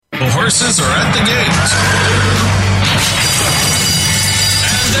horses are at the gate.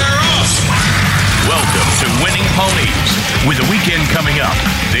 And they're off! Welcome to Winning Ponies. With the weekend coming up,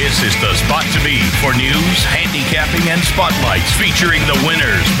 this is the spot to be for news, handicapping, and spotlights featuring the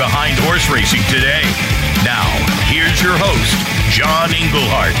winners behind horse racing today. Now, here's your host, John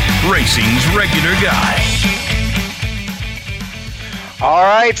Englehart, racing's regular guy. All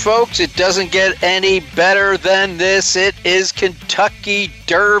right, folks, it doesn't get any better than this. It is Kentucky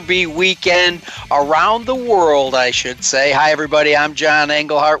Derby weekend around the world, I should say. Hi, everybody. I'm John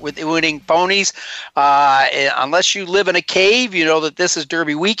Englehart with Winning Ponies. Unless you live in a cave, you know that this is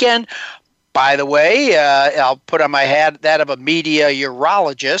Derby weekend. By the way, I'll put on my hat that of a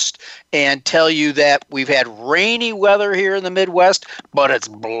meteorologist and tell you that we've had rainy weather here in the Midwest, but it's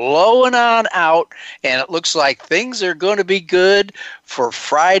blowing on out, and it looks like things are going to be good for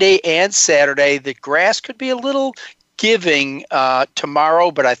Friday and Saturday. The grass could be a little giving tomorrow,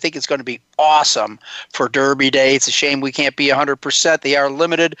 but I think it's going to be awesome for Derby Day. It's a shame we can't be 100%. They are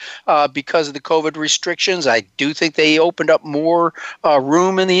limited because of the COVID restrictions. I do think they opened up more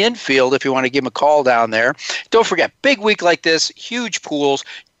room in the infield if you want to give them a call down there. Don't forget, big week like this, huge pools.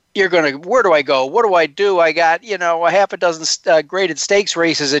 You're going to, where do I go? What do I do? I got, a half a dozen graded stakes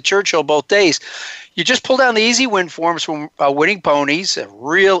races at Churchill both days. You just pull down the easy win forms from Winning Ponies,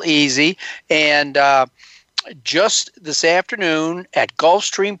 real easy, and just this afternoon at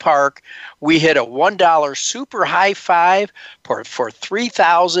Gulfstream Park, we hit a $1 super high five for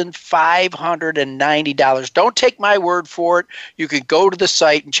 $3,590. Don't take my word for it. You can go to the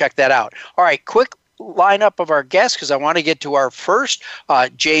site and check that out. All right, quick lineup of our guests because I want to get to our first.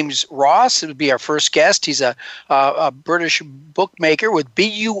 James Ross would be our first guest. He's a British bookmaker with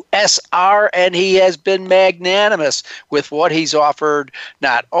BUSR, and he has been magnanimous with what he's offered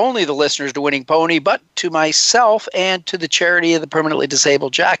not only the listeners to Winning Pony, but to myself and to the charity of the Permanently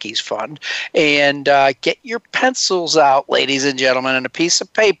Disabled Jockeys Fund. And get your pencils out, ladies and gentlemen, and a piece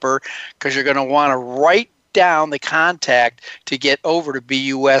of paper because you're going to want to write down the contact to get over to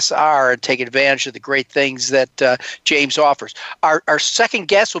BUSR and take advantage of the great things that James offers. Our second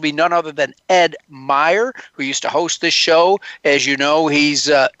guest will be none other than Ed Meyer, who used to host this show. As you know, he's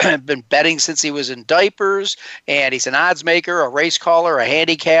been betting since he was in diapers, and he's an odds maker, a race caller, a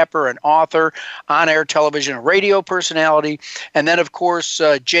handicapper, an author, on-air television and radio personality. And then, of course,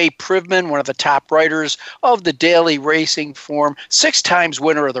 Jay Privman, one of the top writers of the Daily Racing Form, 6 times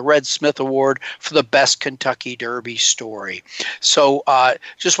winner of the Red Smith Award for the best Kentucky Derby story. So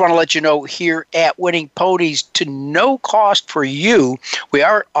just want to let you know here at Winning Ponies, to no cost for you, we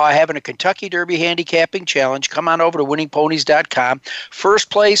are having a Kentucky Derby handicapping challenge. Come on over to winningponies.com.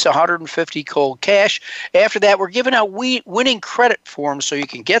 First place, $150 cold cash. After that, we're giving out winning credit forms so you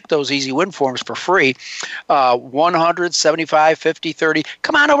can get those easy win forms for free. 100, 75, 50, 30.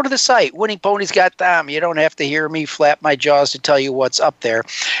 Come on over to the site. Winningponies.com. You don't have to hear me flap my jaws to tell you what's up there.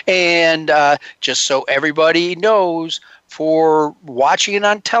 And just so everybody knows, for watching it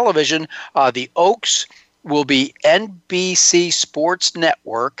on television, the Oaks will be NBC Sports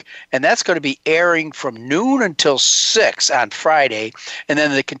Network, and that's going to be airing from noon until 6 on Friday. And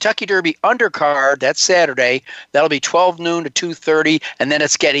then the Kentucky Derby undercard, that's Saturday, that'll be 12 noon to 2:30, and then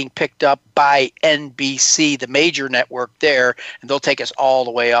it's getting picked up by NBC, the major network there, and they'll take us all the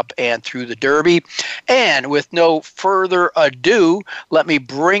way up and through the Derby. And with no further ado, let me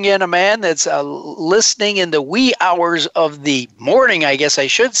bring in a man that's listening in the wee hours of the morning, I guess I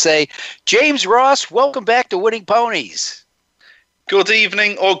should say. James Ross, welcome back to Winning Ponies. Good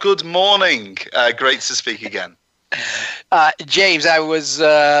evening or good morning. Great to speak again. James, I was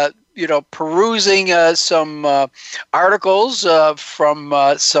perusing some articles from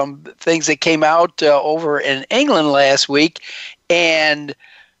some things that came out over in England last week, and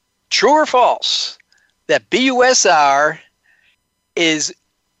true or false that BUSR is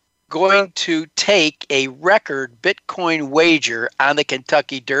going to take a record Bitcoin wager on the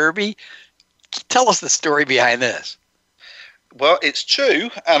Kentucky Derby. Tell us the story behind this. Well, it's true,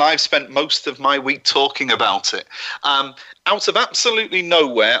 and I've spent most of my week talking about it. Out of absolutely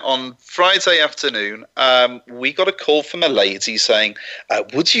nowhere, on Friday afternoon, we got a call from a lady saying,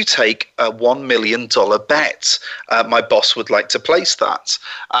 would you take a $1 million bet? My boss would like to place that.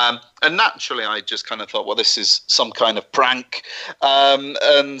 And naturally, I just kind of thought, well, this is some kind of prank,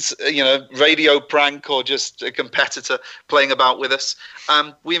 radio prank, or just a competitor playing about with us.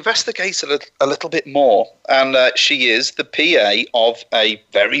 We investigated a little bit more, and she is the PA of a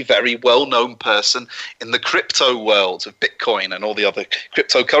very, very well-known person in the crypto world of Bitcoin and all the other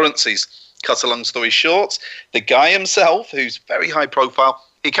cryptocurrencies. Cut a long story short, the guy himself, who's very high profile,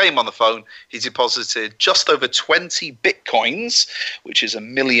 He came on the phone. He deposited just over 20 bitcoins, which is $1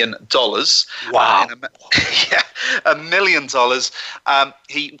 million. Wow. Yeah, $1 million.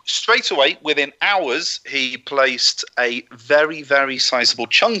 He straight away, within hours, he placed a very, very sizable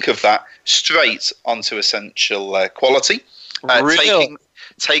chunk of that straight onto Essential Quality. Really?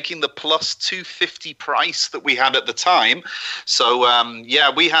 Taking the plus 250 price that we had at the time. So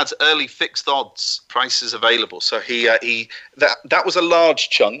we had early fixed odds prices available. So that was a large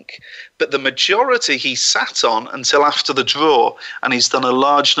chunk, but the majority he sat on until after the draw, and he's done a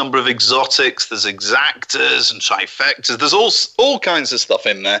large number of exotics. There's exactas and trifectas. There's all kinds of stuff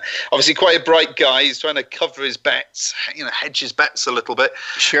in there. Obviously, quite a bright guy. He's trying to cover his bets, hedge his bets a little bit.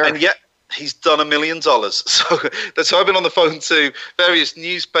 Sure. And yet, he's done $1 million. So I've been on the phone to various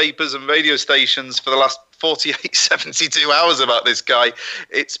newspapers and radio stations for the last 48, 72 hours about this guy.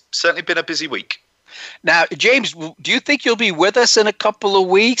 It's certainly been a busy week. Now, James, do you think you'll be with us in a couple of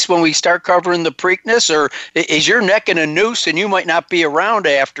weeks when we start covering the Preakness, or is your neck in a noose and you might not be around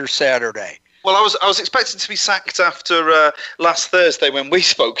after Saturday? Well, I was expected to be sacked after last Thursday when we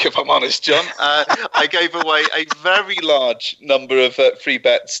spoke, if I'm honest, John. I gave away a very large number of free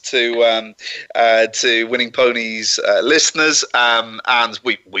bets to Winning Ponies listeners, and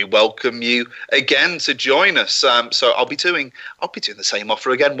we welcome you again to join us. So I'll be doing the same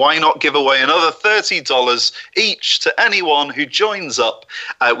offer again. Why not give away another $30 each to anyone who joins up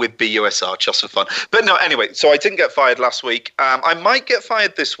with BUSR just for fun? But no, anyway. So I didn't get fired last week. I might get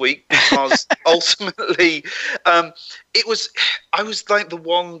fired this week because ultimately, I was like the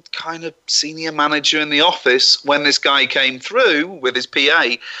one kind of senior manager in the office when this guy came through with his PA,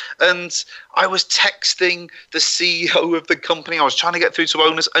 and I was texting the CEO of the company. I was trying to get through to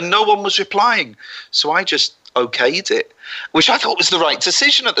owners, and no one was replying. So I just okayed it, which I thought was the right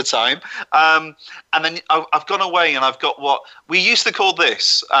decision at the time. And then I've gone away and I've got what we used to call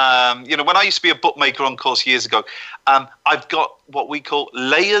this, when I used to be a bookmaker on course years ago, I've got what we call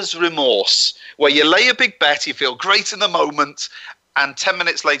layers remorse, where you lay a big bet, you feel great in the moment, and 10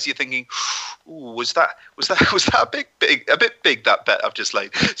 minutes later you're thinking, ooh, was that a bit big, that bet I've just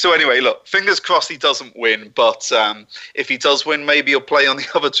laid. So anyway, look, fingers crossed he doesn't win, but if he does win, maybe he'll play on the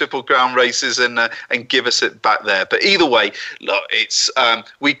other Triple Crown races and give us it back there. But either way, look, it's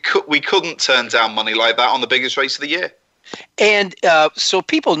we couldn't turn down money like that on the biggest race of the year. And so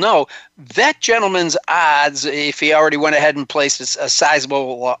people know that gentleman's odds, if he already went ahead and placed a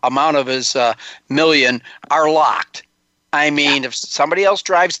sizable amount of his million, are locked. I mean, if somebody else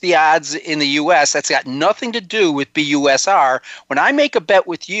drives the odds in the U.S., that's got nothing to do with BUSR. When I make a bet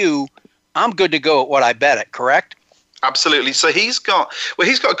with you, I'm good to go at what I bet it, correct? Absolutely. So he's got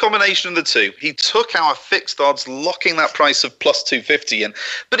a combination of the two. He took our fixed odds, locking that price of plus 250 in,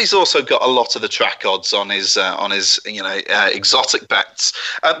 but he's also got a lot of the track odds on his exotic bets.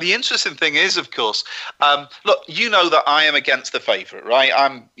 The interesting thing is, of course, look, you know that I am against the favourite, right?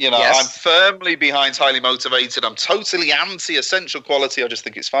 Yes. I'm firmly behind Highly Motivated. I'm totally anti Essential Quality. I just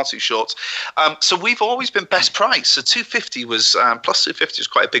think it's far too short. So we've always been best price. So 250 was plus 250 is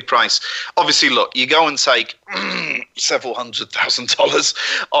quite a big price. Obviously, look, you go and take several $100,000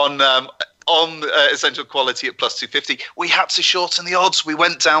 on Essential Quality at plus 250. We had to shorten the odds. We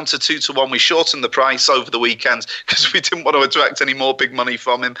went down to 2-1. We shortened the price over the weekend because we didn't want to attract any more big money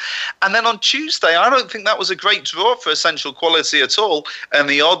from him. And then on Tuesday, I don't think that was a great draw for Essential Quality at all. And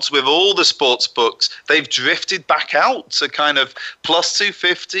the odds with all the sports books, they've drifted back out to kind of plus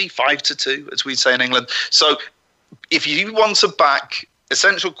 250, 5-2, as we say in England. So if you want to back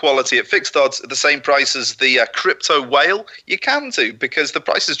Essential Quality at fixed odds at the same price as the crypto whale, you can do, because the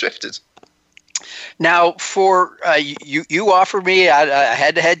price has drifted. Now, for you offered me a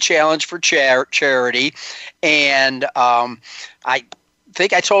head-to-head challenge for charity, and I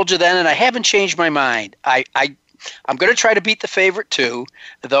think I told you then, and I haven't changed my mind. I'm going to try to beat the favorite too,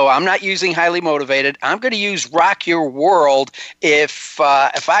 though I'm not using Highly Motivated. I'm going to use Rock Your World. If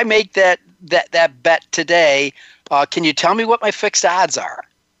I make that bet today, can you tell me what my fixed odds are?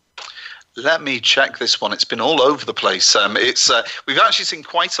 Let me check this one. It's been all over the place. We've actually seen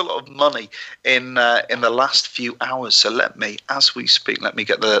quite a lot of money in the last few hours. So as we speak, let me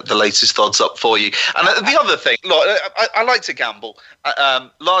get the latest odds up for you. And the other thing, look, I like to gamble,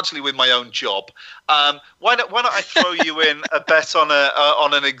 largely with my own job. Why not I throw you in a bet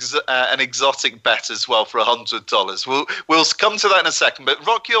on an exotic bet as well for $100? We'll come to that in a second. But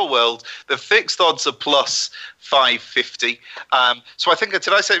Rock Your World, the fixed odds are plus 550. So I think,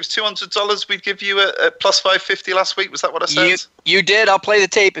 did I say it was $200? We'd give you a plus 550 last week. Was that what I said? You did. I'll play the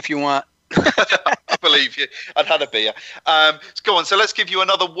tape if you want. I believe you. I'd had a beer. Go on. So let's give you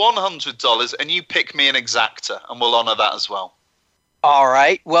another $100, and you pick me an exacta, and we'll honour that as well. All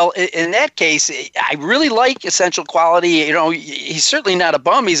right. Well, in that case, I really like Essential Quality. You know, he's certainly not a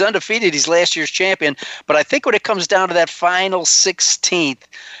bum. He's undefeated. He's last year's champion. But I think when it comes down to that final 16th,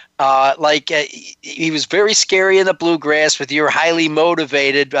 he was very scary in the bluegrass with your highly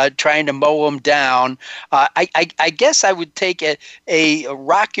motivated trying to mow him down. I guess I would take a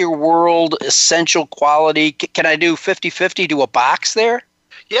Rock Your World Essential Quality. Can I do 50-50, do a box there?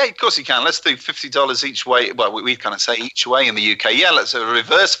 Yeah, of course you can. Let's do $50 each way. Well, we kind of say each way in the UK. Yeah, let's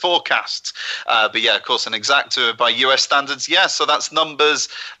reverse forecast. But yeah, of course, an exacta by US standards. Yeah, so that's numbers.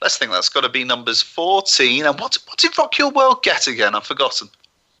 Let's think that's got to be numbers 14. And what did Rock Your World get again? I've forgotten.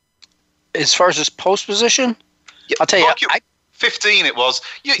 As far as his post position, yeah, I'll tell you. 15 it was.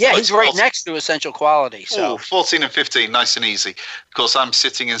 He's right next to Essential Quality. So 14 and 15, nice and easy. Of course, I'm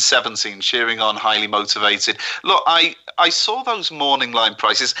sitting in 17, cheering on Highly Motivated. Look, I saw those morning line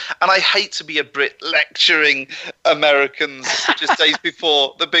prices, and I hate to be a Brit lecturing Americans just days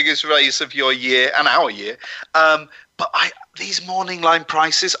before the biggest race of your year and our year. But these morning line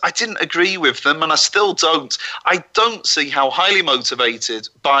prices, I didn't agree with them, and I still don't. I don't see how Highly Motivated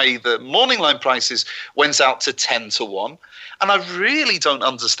by the morning line prices went out to 10-1. And I really don't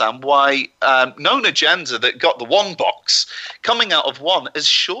understand why Known Agenda that got the one box coming out of one has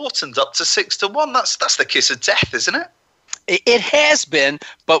shortened up to 6-1. That's the kiss of death, isn't it? It has been,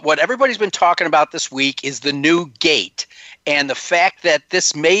 but what everybody's been talking about this week is the new gate and the fact that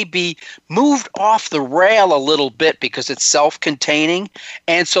this may be moved off the rail a little bit because it's self-containing,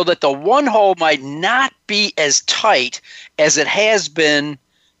 and so that the one hole might not be as tight as it has been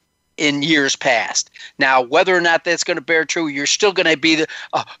in years past. Now, whether or not that's going to bear true, you're still going to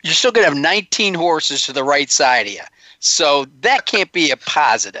have 19 horses to the right side of you. So that can't be a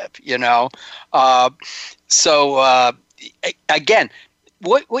positive, you know. Again,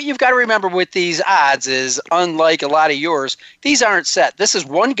 what you've got to remember with these odds is, unlike a lot of yours, these aren't set. This is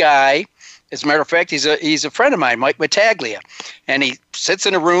one guy. As a matter of fact, he's a friend of mine, Mike Battaglia, and he sits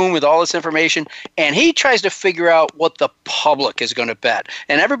in a room with all this information, and he tries to figure out what the public is going to bet.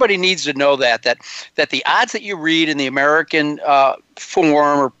 And everybody needs to know that the odds that you read in the American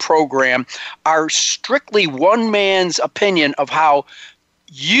form or program are strictly one man's opinion of how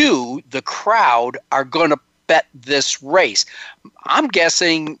you, the crowd, are going to bet this race. I'm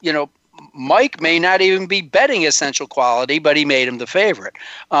guessing, Mike may not even be betting Essential Quality, but he made him the favorite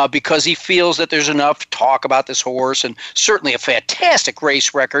because he feels that there's enough talk about this horse, and certainly a fantastic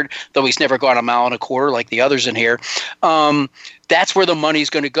race record, though he's never gone a mile and a quarter like the others in here. That's where the money's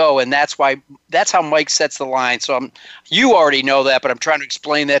going to go, and that's how Mike sets the line. So you already know that, but I'm trying to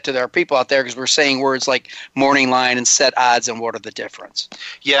explain that to our people out there because we're saying words like morning line and set odds, and what are the difference?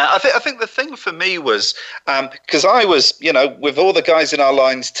 Yeah, I think the thing for me was because I was, with all the guys in our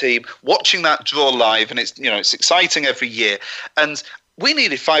lines team watching that draw live, and it's exciting every year, and we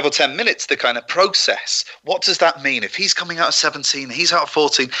needed 5 or 10 minutes to kind of process. What does that mean? If he's coming out of 17, he's out of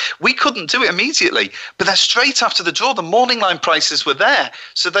 14. We couldn't do it immediately. But then straight after the draw, the morning line prices were there.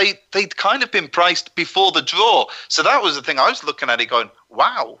 So they'd kind of been priced before the draw. So that was the thing. I was looking at it going,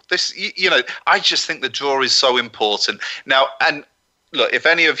 wow, this, I just think the draw is so important. Now, and look, if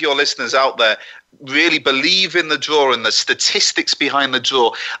any of your listeners out there really believe in the draw and the statistics behind the draw,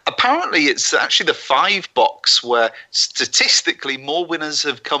 apparently it's actually the 5 box where statistically more winners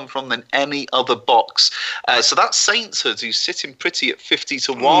have come from than any other box. So that's Saintshood, who's sitting pretty at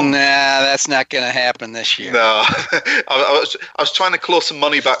 50-1. Nah, that's not going to happen this year. No, I was trying to claw some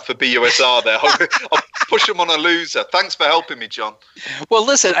money back for BUSR there. I'll push them on a loser. Thanks for helping me, John. Well,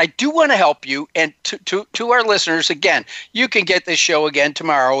 listen, I do want to help you, and to our listeners, again, you can get this show again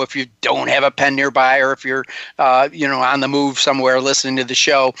tomorrow if you don't have a pen nearby, or if you're on the move somewhere listening to the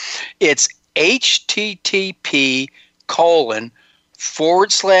show. It's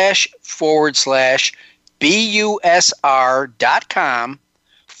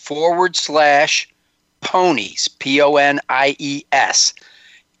PONIES.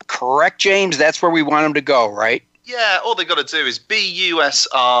 Correct, James? That's where we want them to go, right? Yeah, all they got to do is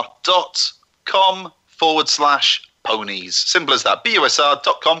busr.com/ponies. Simple as that.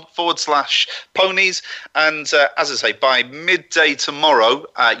 busr.com/ponies. And as I say, by midday tomorrow,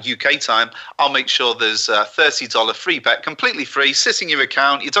 UK time, I'll make sure there's a $30 free bet, completely free, sitting in your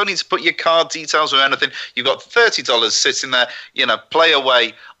account. You don't need to put your card details or anything. You've got $30 sitting there. Play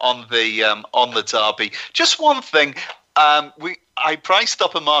away on the Derby. Just one thing. I priced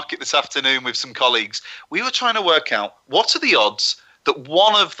up a market this afternoon with some colleagues. We were trying to work out what are the odds that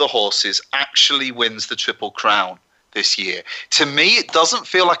one of the horses actually wins the Triple Crown this year. To me, it doesn't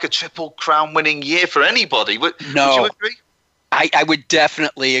feel like a Triple Crown winning year for anybody. No. Would you agree? I would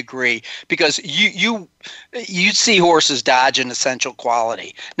definitely agree, because you see horses dodge an essential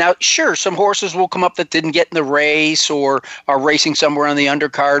quality. Now, sure, some horses will come up that didn't get in the race or are racing somewhere on the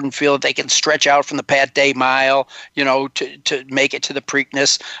undercard and feel that they can stretch out from the Pat Day Mile, to make it to the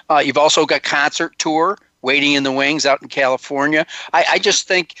Preakness. You've also got Concert Tour waiting in the wings out in California. I just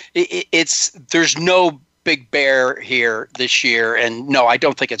think there's no big bear here this year. And no, I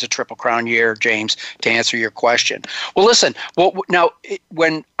don't think it's a Triple Crown year, James, to answer your question. Well, listen, now,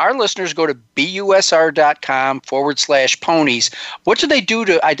 when our listeners go to busr.com/ponies, what do they do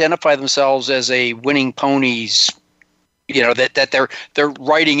to identify themselves as a Winning Ponies, that they're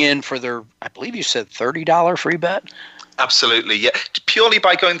writing in for their, I believe you said $30 free bet? Absolutely, yeah. Purely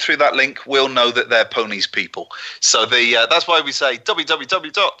by going through that link, we'll know that they're Ponies people. So that's why we say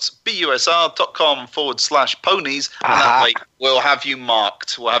www.busr.com/ponies, and that way we'll have you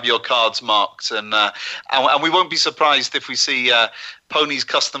marked. We'll have your cards marked, and we won't be surprised if we see Ponies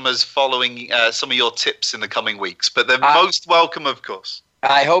customers following some of your tips in the coming weeks. But they're most welcome, of course.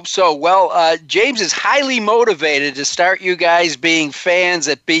 I hope so. Well, James is highly motivated to start you guys being fans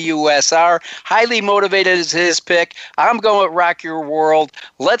at BUSR. Highly motivated is his pick. I'm going with Rock Your World.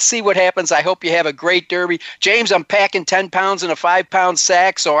 Let's see what happens. I hope you have a great Derby. James, I'm packing 10 pounds in a 5-pound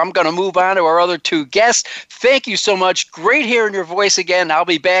sack, so I'm going to move on to our other two guests. Thank you so much. Great hearing your voice again. I'll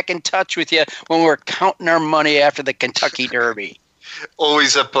be back in touch with you when we're counting our money after the Kentucky Derby.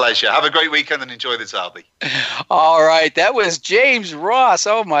 Always a pleasure. Have a great weekend and enjoy the Derby. All right. That was James Ross.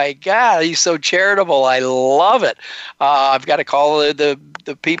 Oh, my God. He's so charitable. I love it. I've got to call the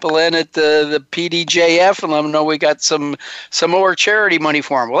people in at the PDJF and let them know we got some more charity money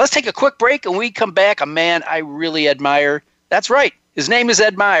for him. Well, let's take a quick break, and we come back. A man I really admire. That's right. His name is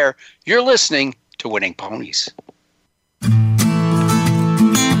Ed Meyer. You're listening to Winning Ponies.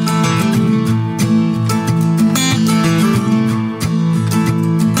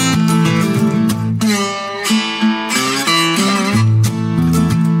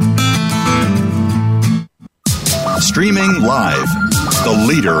 Streaming live, the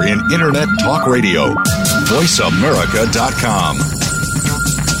leader in Internet talk radio, voiceamerica.com.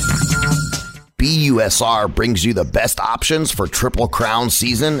 BUSR brings you the best options for Triple Crown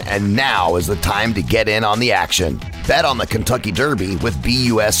season, and now is the time to get in on the action. Bet on the Kentucky Derby with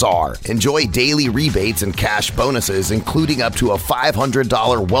BUSR. Enjoy daily rebates and cash bonuses, including up to a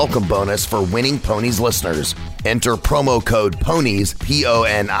 $500 welcome bonus for Winning Ponies listeners. Enter promo code PONIES,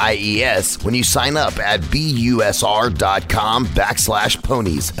 PONIES, when you sign up at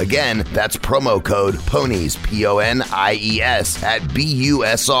busr.com/ponies. Again, that's promo code PONIES, PONIES, at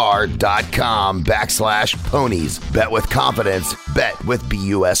busr.com/ponies. Bet with confidence. Bet with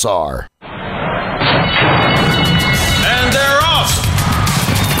BUSR. And they're off!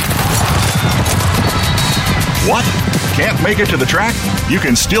 What? Can't make it to the track? You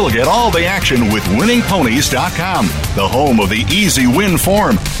can still get all the action with winningponies.com, the home of the easy win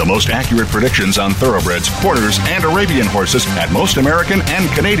form, the most accurate predictions on thoroughbreds, quarters, and Arabian horses at most American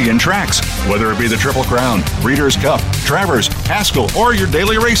and Canadian tracks. Whether it be the Triple Crown, Breeders' Cup, Travers, Haskell, or your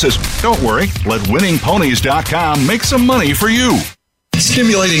daily races, don't worry, let winningponies.com make some money for you.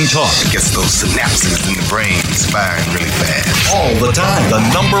 Stimulating talk. It gets those synapses in the brain firing really fast. All the time. The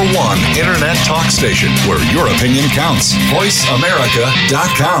 #1 Internet talk station where your opinion counts.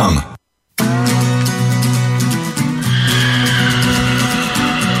 VoiceAmerica.com.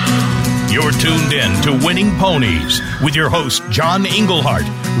 You're tuned in to Winning Ponies with your host, John Englehart,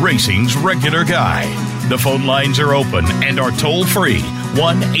 racing's regular guy. The phone lines are open and are toll-free,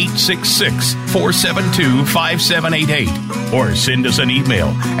 1-866-472-5788. Or send us an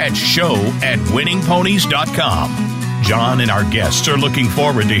email at show@winningponies.com. John and our guests are looking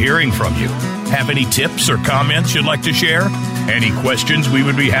forward to hearing from you. Have any tips or comments you'd like to share? Any questions we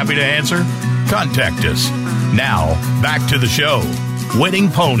would be happy to answer? Contact us. Now, back to the show.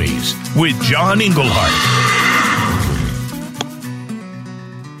 Winning Ponies with John Englehart.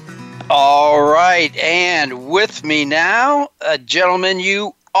 All right, and with me now, a gentleman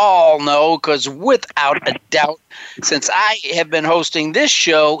you all know, because without a doubt, since I have been hosting this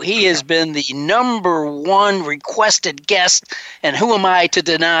show, he has been the #1 requested guest, and who am I to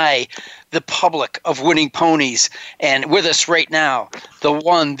deny the public of Winning Ponies? And with us right now, the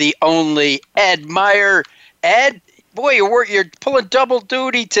one, the only, Ed Meyer. Ed, boy, you're pulling double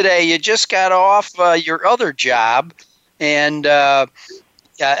duty today. You just got off your other job, and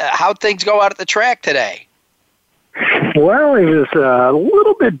how'd things go out at the track today? Well, it was a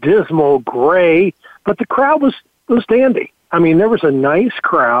little bit dismal, gray, but the crowd was dandy. I mean, there was a nice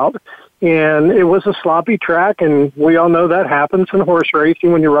crowd, and it was a sloppy track, and we all know that happens in horse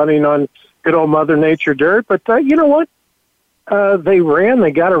racing when you're running on good old Mother Nature dirt. But you know what? They ran.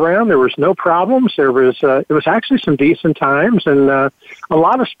 They got around. There was no problems. It was actually some decent times and a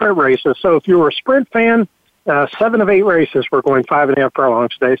lot of sprint races. So if you were a sprint fan, 7 of 8 races were going 5.5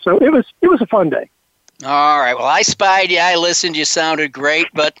 furlongs today. So it was a fun day. All right. Well, I spied you. I listened. You sounded great.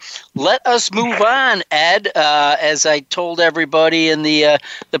 But let us move on, Ed. As I told everybody in the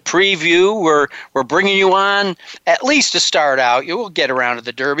preview, we're bringing you on at least to start out. You will get around to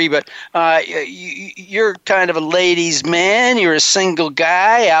the Derby, but you're kind of a ladies' man. You're a single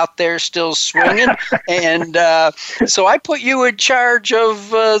guy out there still swinging, and so I put you in charge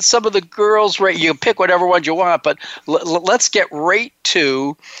of some of the girls. Right? You pick whatever ones you want, but let's get right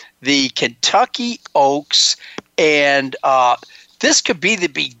to the Kentucky Oaks, and this could be the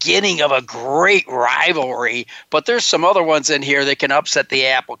beginning of a great rivalry, but there's some other ones in here that can upset the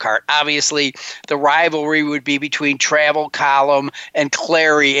apple cart. Obviously, the rivalry would be between Travel Column and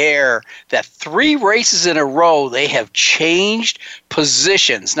Clairiere. That 3 races in a row, they have changed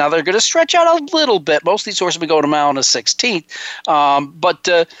positions. Now, they're going to stretch out a little bit. Most of these horses will be going a mile and a 16th, but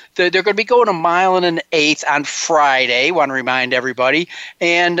they're going to be going a mile and an 1/8 on Friday. Want to remind everybody.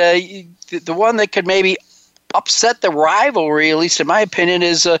 And the one that could maybe upset the rivalry, at least in my opinion,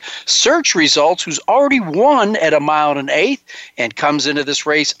 is Search Results, who's already won at a mile and an 1/8 and comes into this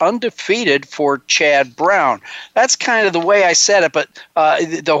race undefeated for Chad Brown. That's kind of the way I said it, but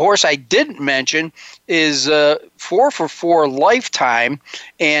the horse I didn't mention is 4for4 Lifetime,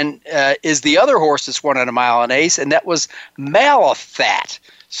 and is the other horse that's won at a mile and 1/8, and that was Malathat.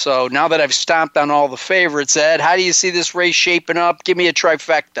 So now that I've stomped on all the favorites, Ed, how do you see this race shaping up? Give me a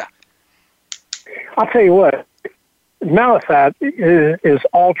trifecta. I'll tell you what, Malathat is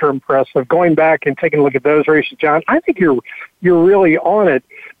ultra impressive. Going back and taking a look at those races, John, I think you're really on it.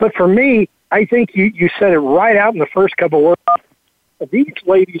 But for me, I think you said it right out in the first couple of words. These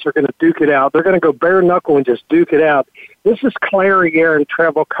ladies are going to duke it out. They're going to go bare knuckle and just duke it out. This is Clairiere and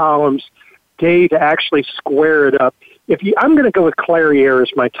Travel Column's day to actually square it up. I'm going to go with Clairiere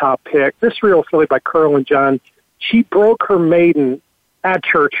as my top pick. This real filly by Curl and John, she broke her maiden at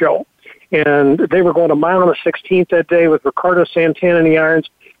Churchill. And they were going a mile and a 16th that day with Ricardo Santana in the irons.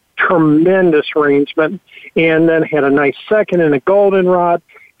 Tremendous arrangement. And then had a nice second in a goldenrod.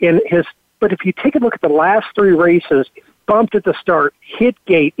 But if you take a look at the last 3 races, bumped at the start, hit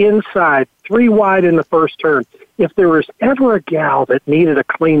gate inside, 3 wide in the first turn. If there was ever a gal that needed a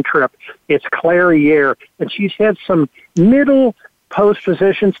clean trip, it's Clairiere. And she's had some middle post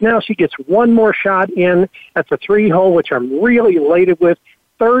positions. Now she gets one more shot in at the 3-hole, which I'm really elated with.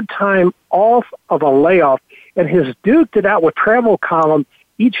 3rd time off of a layoff, and has duked it out with Travel Column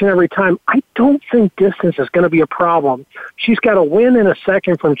each and every time. I don't think distance is going to be a problem. She's got a win in a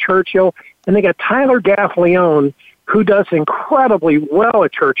second from Churchill, and they got Tyler Gaffleone, who does incredibly well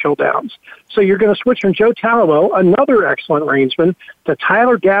at Churchill Downs. So you're going to switch from Joe Talamo, another excellent rangeman, to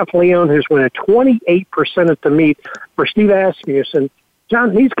Tyler Gaffleone, who's winning 28% at the meet for Steve Asmussen.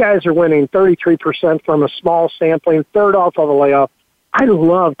 John, these guys are winning 33% from a small sampling, 3rd off of a layoff. I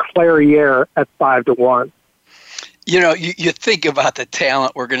love Clairiere at 5-1. You know, you think about the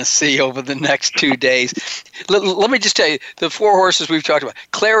talent we're going to see over the next 2 days. Let me just tell you, the 4 horses we've talked about: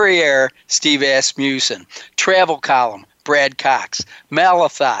 Clairiere, Steve Asmussen; Travel Column, Brad Cox;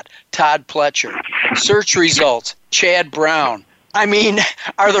 Malathat, Todd Pletcher; Search Results, Chad Brown. I mean,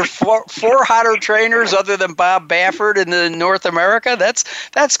 are there four hotter trainers other than Bob Baffert in North America?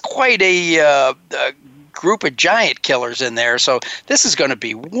 That's quite a group of giant killers in there. So this is going to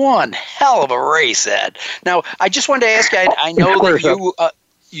be one hell of a race, Ed. Now, I just wanted to ask you, I know that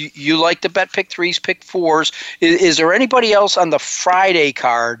you like to bet pick 3s, pick 4s. Is there anybody else on the Friday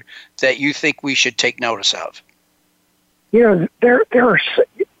card that you think we should take notice of? You know, there are,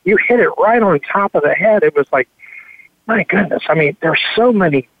 you hit it right on top of the head. It was like, my goodness. I mean, there's so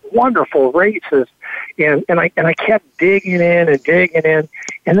many wonderful races, and I kept digging in,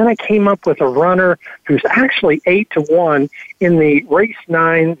 and then I came up with a runner who's actually 8-1 in the race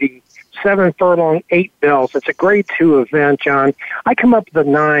 9, the 7 furlong 8 bells. It's a grade 2 event, John. I come up with a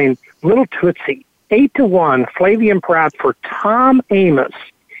 9, Little Tootsie, 8-1, Flavian Pratt for Tom Amos.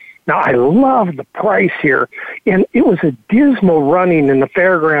 Now, I love the price here, and it was a dismal running in the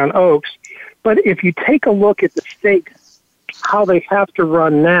Fairground Oaks, but if you take a look at the stakes, how they have to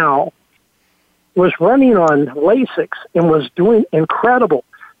run now, was running on Lasix and was doing incredible.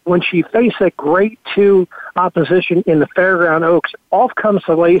 When she faced a grade 2 opposition in the Fairground Oaks, off comes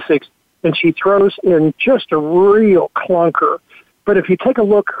the Lasix, and she throws in just a real clunker. But if you take a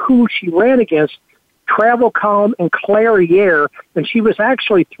look who she ran against, Travel Column and Clairiere, and she was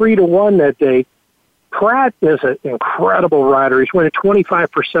actually 3-1 that day. Pratt is an incredible rider. He's winning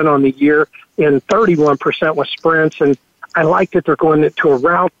 25% on the year and 31% with sprints. And I like that they're going to a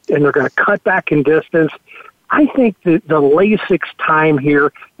route and they're going to cut back in distance. I think that the Lasix time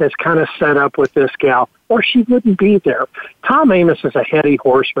here has kind of set up with this gal, or she wouldn't be there. Tom Amos is a heady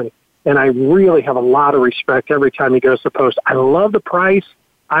horseman, and I really have a lot of respect every time he goes to post. I love the price.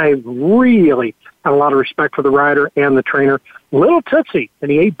 I really have a lot of respect for the rider and the trainer. Little Tootsie and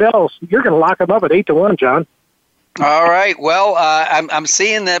the 8 bells, you're going to lock him up at 8-1, John. All right. Well, I'm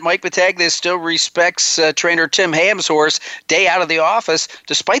seeing that Mike Battaglia still respects trainer Tim Ham's horse, Day Out of the Office,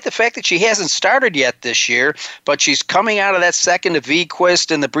 despite the fact that she hasn't started yet this year. But she's coming out of that second of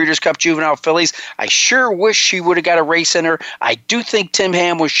V-Quist in the Breeders' Cup Juvenile Fillies. I sure wish she would have got a race in her. I do think Tim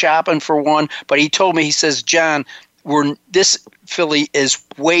Ham was shopping for one, but he told me, he says, John, this filly is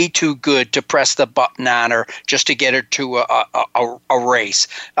way too good to press the button on her just to get her to a race.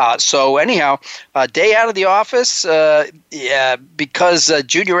 So anyhow, Day Out of the Office, because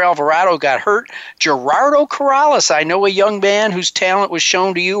Junior Alvarado got hurt. Gerardo Corrales, I know a young man whose talent was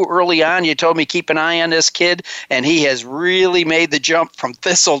shown to you early on. You told me keep an eye on this kid, and he has really made the jump from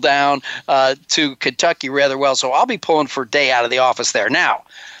Thistledown to Kentucky rather well. So I'll be pulling for Day Out of the Office there. Now,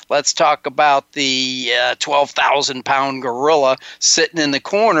 let's talk about the 12,000-pound gorilla sitting in the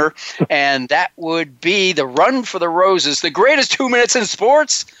corner, and that would be the Run for the Roses, the greatest 2 minutes in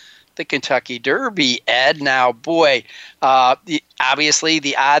sports, the Kentucky Derby, Ed. Now, boy, obviously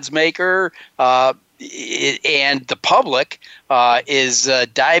the odds maker and the public is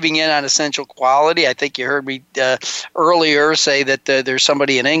diving in on Essential Quality. I think you heard me earlier say that there's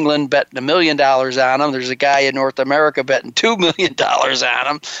somebody in England betting $1 million on him. There's a guy in North America betting $2 million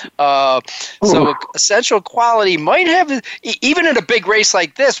on him. So Essential Quality might have, even in a big race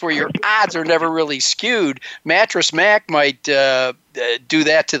like this where your odds are never really skewed, Mattress Mac might do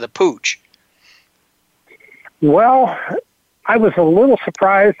that to the pooch. Well, I was a little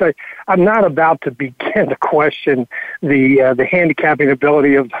surprised. I'm not about to begin to question the handicapping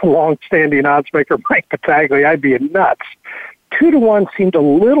ability of the long-standing oddsmaker Mike Battaglia. I'd be nuts. 2-1 seemed a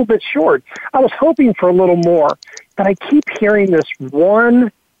little bit short. I was hoping for a little more, but I keep hearing this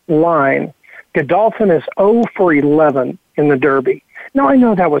one line. Godolphin is 0 for 11 in the Derby. Now, I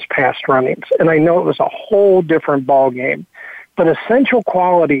know that was past runnings, and I know it was a whole different ball game, but Essential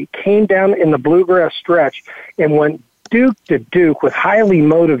Quality came down in the bluegrass stretch and went Duke to Duke with Highly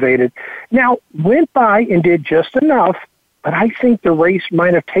Motivated. Now, went by and did just enough, but I think the race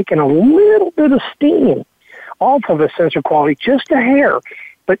might have taken a little bit of steam off of Essential Quality, just a hair,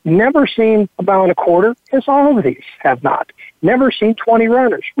 but never seen a mile and a quarter, as all of these have not. Never seen 20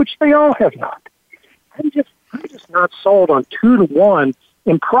 runners, which they all have not. I'm just not sold on 2-1,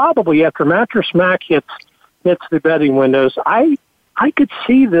 and probably after Mattress Mac hits the betting windows, I could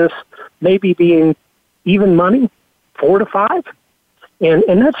see this maybe being even money, 4-5,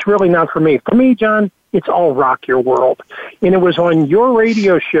 and that's really not for me. For me, John, it's all Rock Your World. And it was on your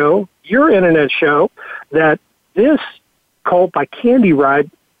radio show, your internet show, that this colt by Candy Ride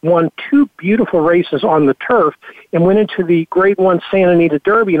won 2 beautiful races on the turf and went into the Grade 1 Santa Anita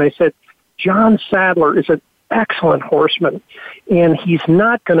Derby. And I said, John Sadler is an excellent horseman, and he's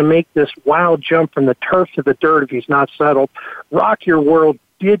not going to make this wild jump from the turf to the dirt if he's not settled. Rock Your World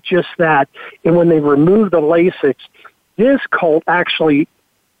did just that, and when they removed the Lasix, this colt actually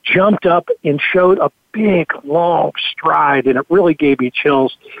jumped up and showed a big, long stride, and it really gave me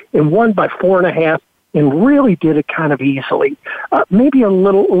chills, and won by 4.5, and really did it kind of easily. Maybe a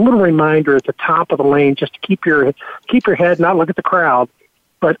little reminder at the top of the lane just to keep your head, not look at the crowd.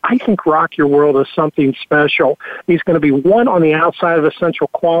 But I think Rock Your World is something special. He's going to be one on the outside of Essential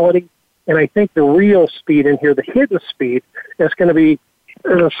Quality, and I think the real speed in here, the hidden speed, is going to be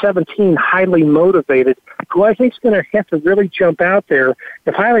 17, Highly Motivated, who I think is going to have to really jump out there.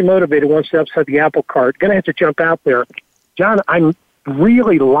 If Highly Motivated wants to upset the apple cart, going to have to jump out there. John, I'm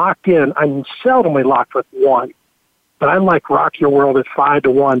really locked in. I'm seldomly locked with one, but I like Rock Your World at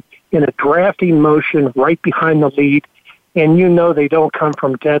 5-1 in a drafting motion right behind the lead. And you know they don't come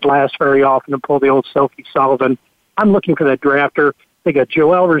from dead last very often to pull the old Sophie Sullivan. I'm looking for that drafter. They got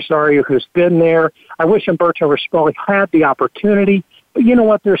Joel Rosario, who's been there. I wish Umberto Rispoli had the opportunity. But you know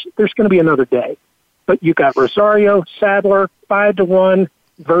what? There's going to be another day. But you got Rosario, Sadler, 5-1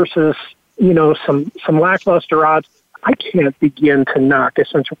 versus, some lackluster odds. I can't begin to knock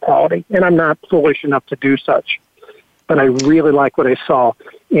Essential Quality, and I'm not foolish enough to do such. But I really like what I saw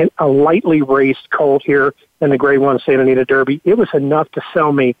in a lightly raced colt here in the Grade 1 Santa Anita Derby. It was enough to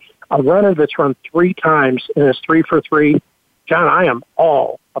sell me a runner that's run 3 times and is 3 for 3. John, I am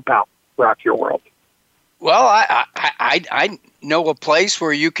all about Rock Your World. Well, I know a place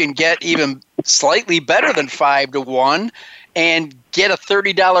where you can get even slightly better than 5-1, and get a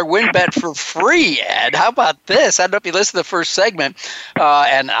 $30 win bet for free, Ed. How about this? I don't know if you listened to the first segment,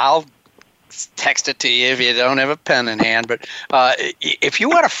 and I'll text it to you if you don't have a pen in hand. But if you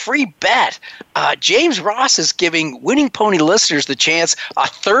want a free bet, James Ross is giving Winning Pony listeners the chance, a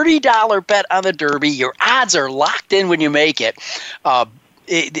 $30 bet on the Derby. Your odds are locked in when you make it.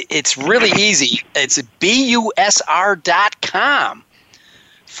 It's really easy. It's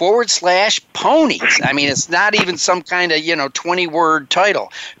busr.com/ponies. I mean, it's not even some kind of, 20-word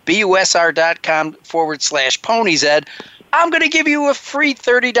title. busr.com/ponies, Ed. I'm going to give you a free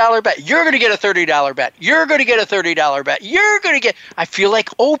 $30 bet. You're going to get a $30 bet. You're going to get a $30 bet. You're going to get... I feel like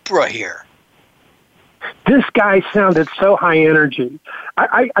Oprah here. This guy sounded so high energy.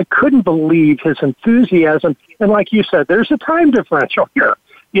 I couldn't believe his enthusiasm. And like you said, there's a time differential here.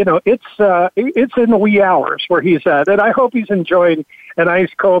 It's in the wee hours where he's at. And I hope he's enjoying an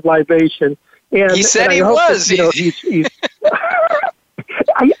ice-cold libation. And he said and he was. He's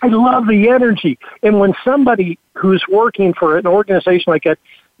I love the energy. And when somebody who's working for an organization like that,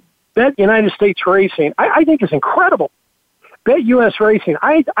 Bet United States Racing, I think is incredible. Bet US Racing,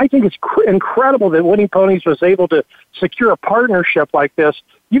 I think it's incredible that Winning Ponies was able to secure a partnership like this.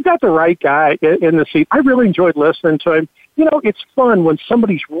 You've got the right guy in the seat. I really enjoyed listening to him. It's fun when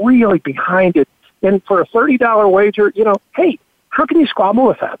somebody's really behind it. And for a $30 wager, hey, how can you squabble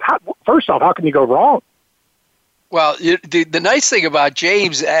with that? First off, how can you go wrong? Well, the nice thing about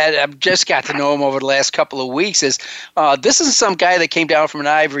James, and I've just got to know him over the last couple of weeks, is this isn't some guy that came down from an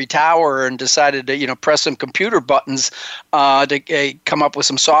ivory tower and decided to, press some computer buttons to come up with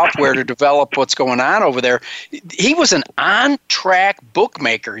some software to develop what's going on over there. He was an on-track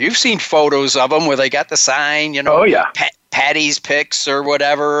bookmaker. You've seen photos of him where they got the sign, Oh, yeah. Patty's Picks or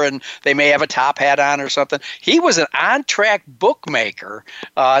whatever, and they may have a top hat on or something. He was an on-track bookmaker,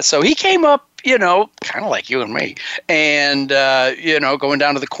 so he came up, kind of like you and me, and, going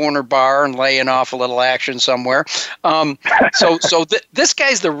down to the corner bar and laying off a little action somewhere. This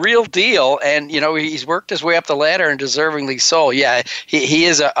guy's the real deal, and, he's worked his way up the ladder, and deservingly so. Yeah, he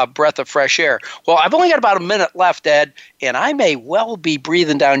is a breath of fresh air. Well, I've only got about a minute left, Ed, and I may well be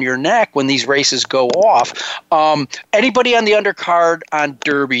breathing down your neck when these races go off. Anybody on the undercard on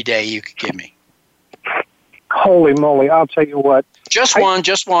Derby Day you could give me? Holy moly, I'll tell you what. Just one,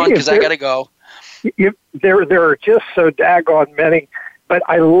 because I got to go. There are just so daggone many, but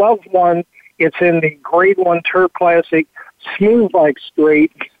I love one. It's in the Grade 1 Turf Classic, Smooth Like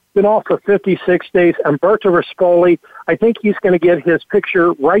Straight, been off for 56 days. Umberto Rispoli, I think he's going to get his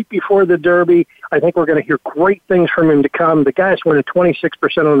picture right before the Derby. I think we're going to hear great things from him to come. The guy's winning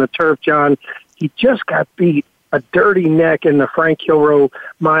 26% on the turf, John. He just got beat a dirty neck in the Frank Kilroe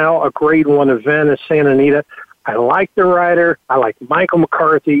Mile, a Grade 1 event at Santa Anita. I like the rider. I like Michael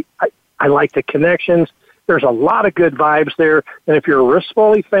McCarthy. I like the connections. There's a lot of good vibes there. And if you're a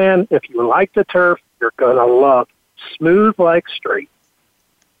Rispoli fan, if you like the turf, you're going to love Smooth Like Straight.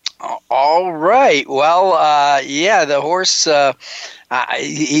 All right. Well, the horse,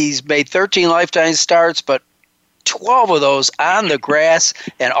 he's made 13 lifetime starts, but 12 of those on the grass,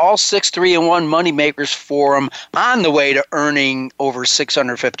 and all 6 3-1 money makers for him on the way to earning over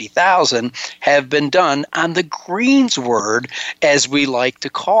 $650,000 have been done on the Greensward, as we like to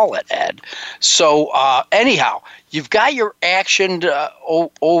call it, Ed. So anyhow, you've got your action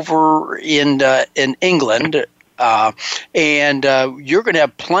over in England, and you're going to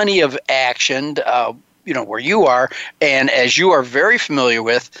have plenty of action where you are. And as you are very familiar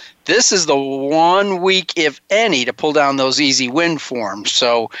with, this is the 1 week, if any, to pull down those easy win forms.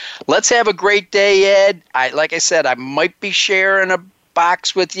 So let's have a great day, Ed. Like I said, I might be sharing a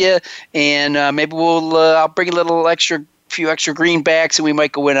box with you, and maybe I'll bring a few extra greenbacks, and we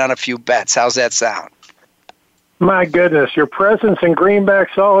might go in on a few bets. How's that sound? My goodness, your presence and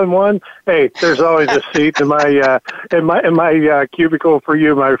greenbacks all in one. Hey, there's always a seat in my cubicle for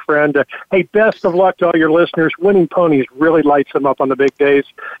you, my friend. Hey, best of luck to all your listeners. Winning Ponies really lights them up on the big days,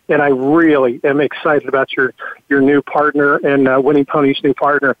 and I really am excited about your new partner and Winning Ponies' new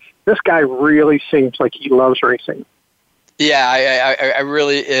partner. This guy really seems like he loves racing. Yeah, I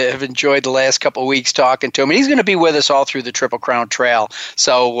really have enjoyed the last couple of weeks talking to him. And he's going to be with us all through the Triple Crown Trail.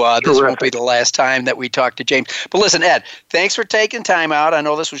 So this won't be the last time that we talk to James. But listen, Ed, thanks for taking time out. I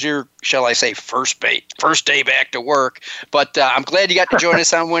know this was your, shall I say, first day back to work. But I'm glad you got to join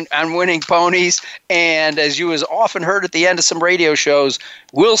us on Winning Ponies. And as you has often heard at the end of some radio shows,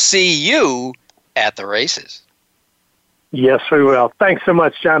 we'll see you at the races. Yes, we will. Thanks so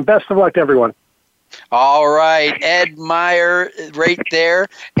much, John. Best of luck to everyone. All right, Ed Meyer right there.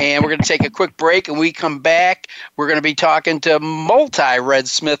 And we're going to take a quick break, and we come back. We're going to be talking to multi-Red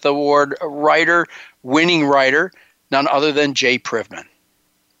Smith Award writer, winning writer, none other than Jay Privman.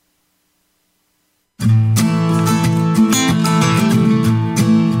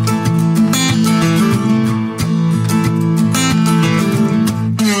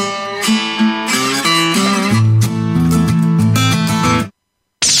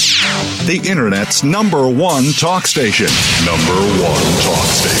 The Internet's #1 talk station. #1 talk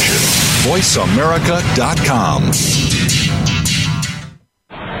station. VoiceAmerica.com.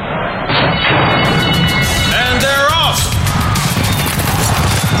 And they're off.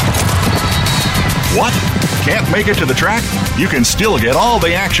 What? Can't make it to the track? You can still get all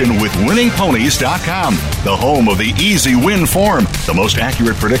the action with winningponies.com, the home of the easy win form, the most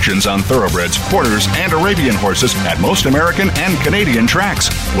accurate predictions on thoroughbreds, quarters, and Arabian horses at most American and Canadian tracks.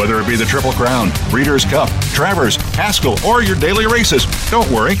 Whether it be the Triple Crown, Breeders' Cup, Travers, Haskell, or your daily races,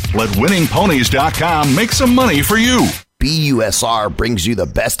 don't worry, let winningponies.com make some money for you. BUSR brings you the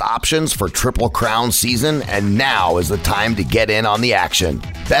best options for Triple Crown season, and now is the time to get in on the action.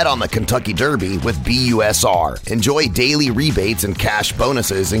 Bet on the Kentucky Derby with BUSR. Enjoy daily rebates and cash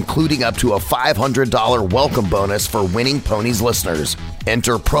bonuses, including up to a $500 welcome bonus for Winning Ponies listeners.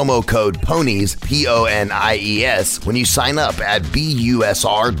 Enter promo code PONIES, PONIES, when you sign up at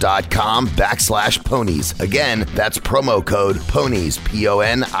busr.com/ponies. Again, that's promo code PONIES,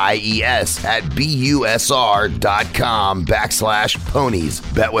 PONIES, at busr.com/ponies.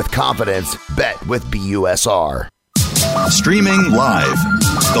 Bet with confidence. Bet with BUSR. Streaming live.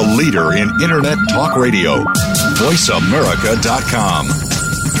 The leader in Internet talk radio. VoiceAmerica.com.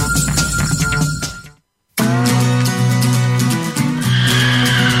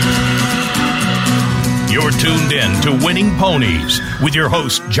 You're tuned in to Winning Ponies with your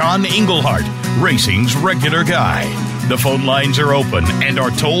host, John Englehart, racing's regular guy. The phone lines are open and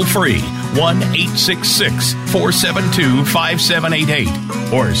are toll-free, 1-866-472-5788.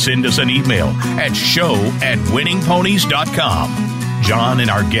 Or send us an email at show@winningponies.com. John and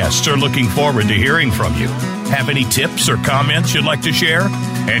our guests are looking forward to hearing from you. Have any tips or comments you'd like to share?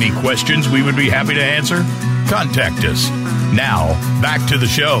 Any questions we would be happy to answer? Contact us. Now, back to the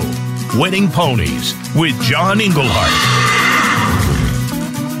show. Winning Ponies with John Englehart.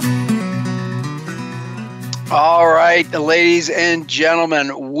 All right, ladies and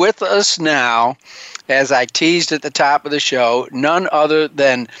gentlemen, with us now, as I teased at the top of the show, none other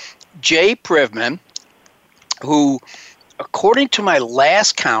than Jay Privman, who, according to my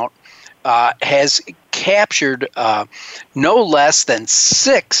last count, has captured no less than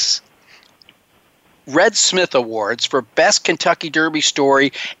 6 Red Smith Awards for Best Kentucky Derby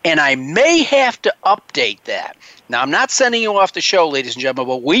Story, and I may have to update that. Now, I'm not sending you off the show, ladies and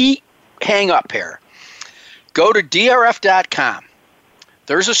gentlemen, but we hang up here. Go to drf.com.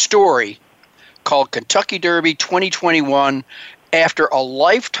 There's a story called Kentucky Derby 2021. After a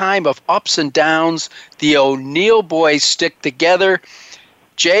lifetime of ups and downs, the O'Neill boys stick together.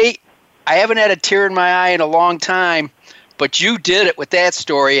 Jay, I haven't had a tear in my eye in a long time, but you did it with that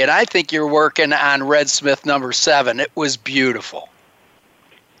story, and I think you're working on Red Smith #7. It was beautiful.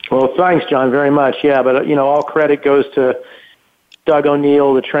 Well, thanks, John, very much. Yeah, but, all credit goes to Doug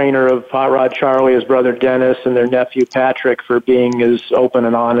O'Neill, the trainer of Hot Rod Charlie, his brother Dennis, and their nephew Patrick for being as open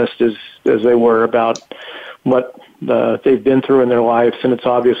and honest as they were about what they've been through in their lives. And it's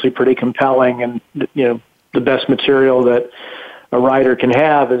obviously pretty compelling, and, the best material that a writer can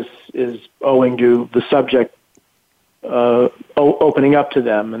have is owing to the subject opening up to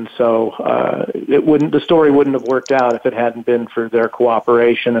them, and so the story wouldn't have worked out if it hadn't been for their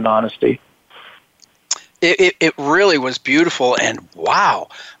cooperation and honesty. It really was beautiful, and wow,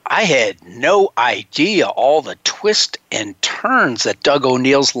 I had no idea all the twists and turns that Doug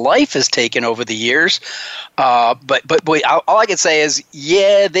O'Neill's life has taken over the years. But boy, all I can say is,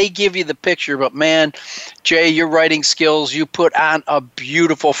 yeah, they give you the picture, but man, Jay, your writing skills, you put on a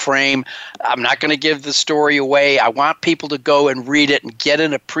beautiful frame. I'm not going to give the story away. I want people to go and read it and get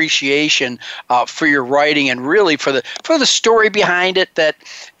an appreciation for your writing, and really for the story behind it that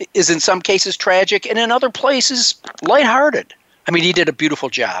is in some cases tragic and in other places lighthearted. I mean, he did a beautiful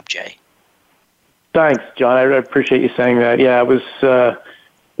job, Jay. Thanks, John. I appreciate you saying that. Yeah,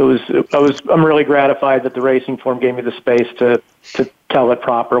 I'm really gratified that the racing form gave me the space to tell it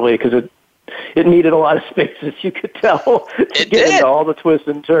properly, because it needed a lot of space, as you could tell, to get into all the twists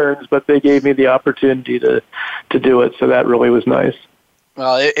and turns, but they gave me the opportunity to do it, so that really was nice.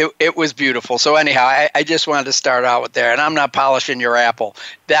 Well, it was beautiful. So anyhow, I just wanted to start out with there, and I'm not polishing your apple.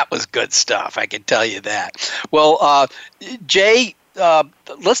 That was good stuff, I can tell you that. Well, Jay,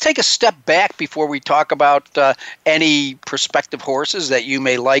 let's take a step back before we talk about any prospective horses that you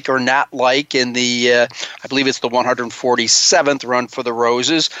may like or not like in the, I believe it's the 147th Run for the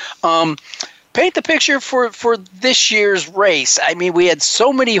Roses. Paint the picture for this year's race. I mean, we had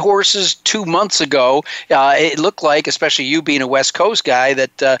so many horses 2 months ago. It looked like, especially you being a West Coast guy,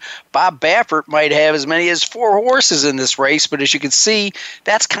 that Bob Baffert might have as many as 4 horses in this race. But as you can see,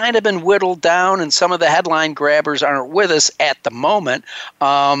 that's kind of been whittled down, and some of the headline grabbers aren't with us at the moment.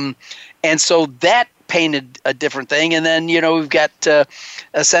 And so that painted a different thing. And then, we've got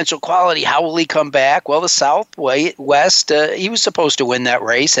Essential Quality. How will he come back? Well, the Southwest, he was supposed to win that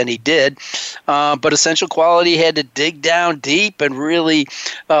race, and he did. But Essential Quality had to dig down deep and really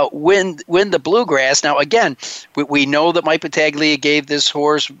win the Bluegrass. Now, again, we know that Mike Battaglia gave this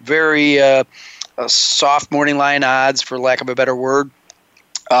horse very soft morning line odds, for lack of a better word.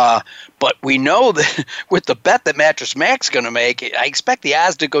 But we know that with the bet that Mattress Mac's going to make, I expect the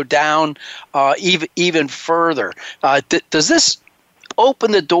odds to go down even further. Does this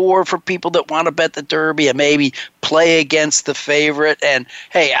open the door for people that want to bet the Derby and maybe play against the favorite? And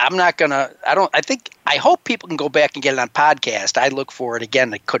hey, I hope people can go back and get it on podcast. I look for it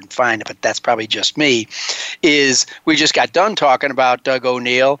again. I couldn't find it, but that's probably just me. We just got done talking about Doug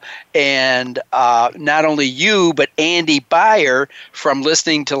O'Neill, and not only you, but Andy Meyer, from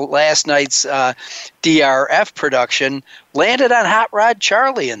listening to last night's DRF production, landed on Hot Rod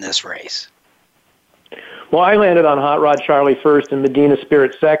Charlie in this race. Well, I landed on Hot Rod Charlie first and Medina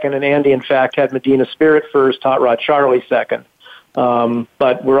Spirit second, and Andy, in fact, had Medina Spirit first, Hot Rod Charlie second.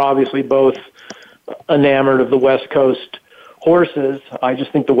 But we're obviously both enamored of the West Coast horses. I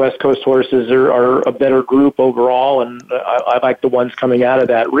just think the West Coast horses are a better group overall, and I like the ones coming out of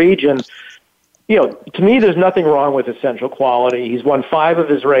that region. To me, there's nothing wrong with Essential Quality. He's won 5 of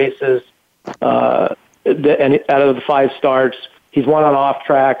his races, and out of the 5 starts, he's won on off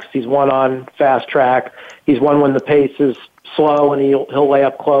tracks. He's won on fast track. He's won when the pace is slow, and he'll lay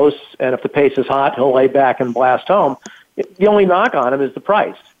up close. And if the pace is hot, he'll lay back and blast home. The only knock on him is the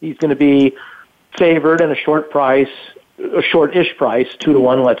price. He's going to be favored in a short-ish price,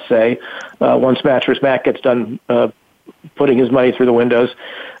 2-1, let's say, once Mattress Mac gets done putting his money through the windows,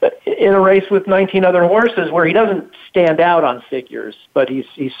 in a race with 19 other horses where he doesn't stand out on figures, but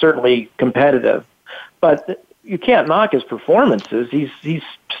he's certainly competitive. But you can't knock his performances. He's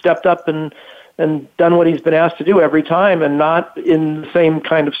stepped up and done what he's been asked to do every time, and not in the same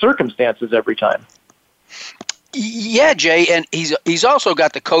kind of circumstances every time. Yeah, Jay, and he's also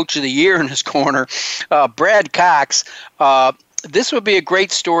got the Coach of the Year in his corner, Brad Cox. This would be a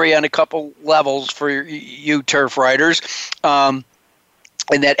great story on a couple levels for you turf riders, and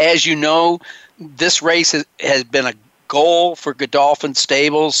that, as you know, this race has been a goal for Godolphin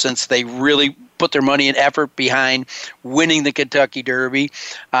Stables since they really put their money and effort behind winning the Kentucky Derby.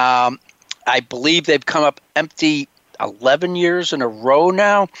 I believe they've come up empty 11 years in a row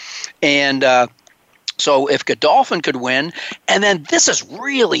now. And so if Godolphin could win, and then this is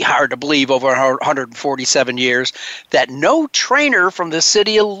really hard to believe over 147 years, that no trainer from the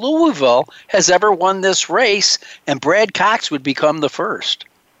city of Louisville has ever won this race, and Brad Cox would become the first.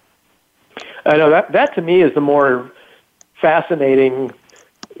 I know that to me is the more fascinating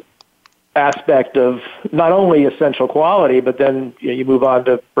aspect of not only Essential Quality, but then you move on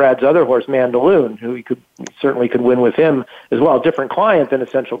to Brad's other horse, Mandaloon, who he certainly could win with him as well. Different client than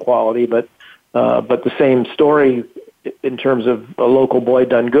Essential Quality, but the same story in terms of a local boy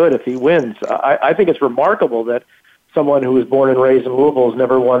done good if he wins. I think it's remarkable that someone who was born and raised in Louisville has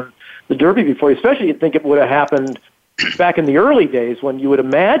never won the Derby before. Especially, you'd think it would have happened back in the early days when you would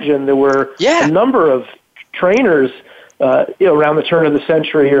imagine there were a number of trainers around the turn of the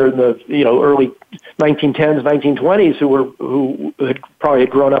century or in the early 1910s, 1920s who had probably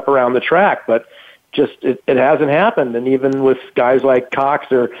grown up around the track, but just it hasn't happened. And even with guys like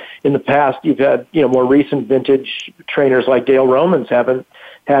Cox, or in the past, you've had more recent vintage trainers like Dale Romans haven't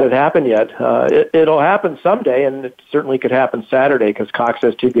had it happen yet. It'll happen someday, and it certainly could happen Saturday because Cox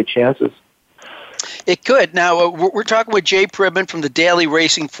has 2 good chances. It could. Now, we're talking with Jay Privman from the Daily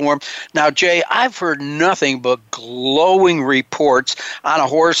Racing Form. Now, Jay, I've heard nothing but glowing reports on a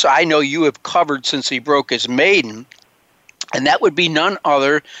horse I know you have covered since he broke his maiden, and that would be none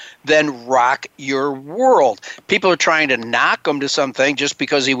other than Rock Your World. People are trying to knock him to something just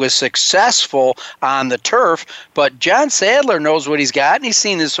because he was successful on the turf, but John Sadler knows what he's got, and he's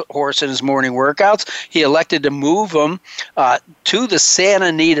seen this horse in his morning workouts. He elected to move him to the Santa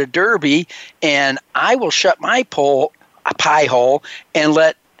Anita Derby, and I will shut my pie hole and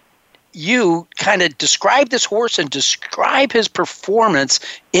let you kind of describe this horse and describe his performance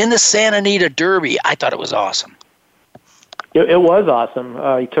in the Santa Anita Derby. I thought it was awesome. It was awesome.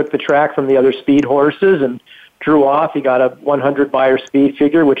 He took the track from the other speed horses and drew off. He got a 100 Beyer speed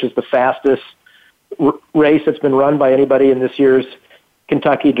figure, which is the fastest race that's been run by anybody in this year's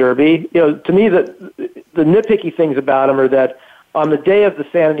Kentucky Derby. To me, the nitpicky things about him are that on the day of the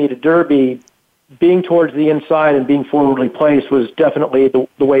Santa Anita Derby, being towards the inside and being forwardly placed was definitely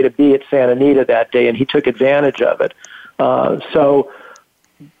the way to be at Santa Anita that day, and he took advantage of it. So,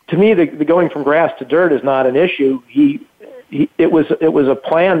 to me, the going from grass to dirt is not an issue. It was a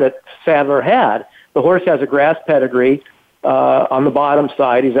plan that Sadler had. The horse has a grass pedigree on the bottom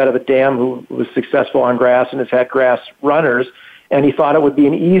side. He's out of a dam who was successful on grass and has had grass runners, and he thought it would be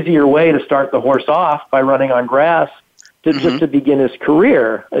an easier way to start the horse off by running on grass just to begin his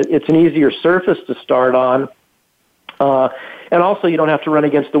career. It's an easier surface to start on. And also, you don't have to run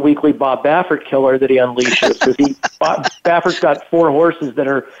against the weekly Bob Baffert killer that he unleashes. Because Baffert's got 4 horses that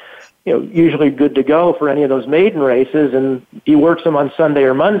are, usually good to go for any of those maiden races, and he works them on Sunday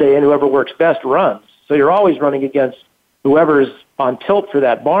or Monday, and whoever works best runs. So you're always running against whoever's on tilt for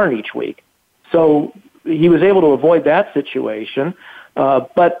that barn each week. So he was able to avoid that situation.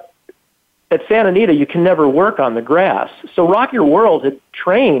 But at Santa Anita, you can never work on the grass. So Rock Your World had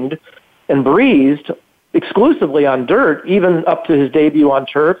trained and breezed exclusively on dirt, even up to his debut on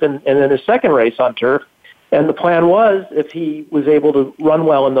turf and then his second race on turf. And the plan was, if he was able to run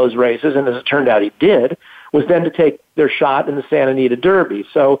well in those races, and as it turned out he did, was then to take their shot in the Santa Anita Derby.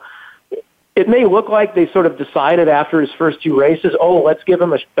 So it may look like they sort of decided after his first 2 races, let's give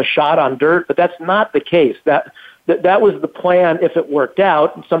him a shot on dirt, but that's not the case. That was the plan if it worked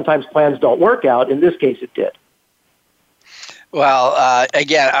out. Sometimes plans don't work out. In this case, it did. Well,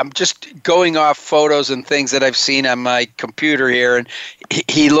 again, I'm just going off photos and things that I've seen on my computer here, and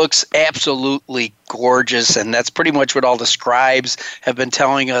he looks absolutely gorgeous, and that's pretty much what all the scribes have been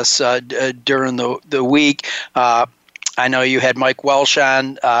telling us during the week. I know you had Mike Welsh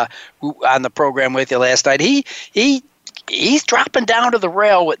on the program with you last night. He's dropping down to the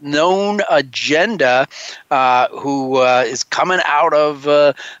rail with Known Agenda, who is coming out of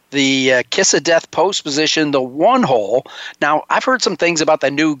the Kiss of Death post position, the 1 hole. Now, I've heard some things about the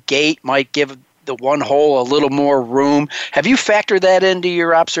new gate might give the 1 hole a little more room. Have you factored that into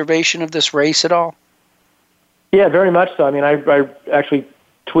your observation of this race at all? Yeah, very much so. I mean, I actually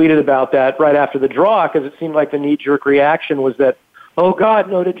tweeted about that right after the draw because it seemed like the knee-jerk reaction was that, oh, God,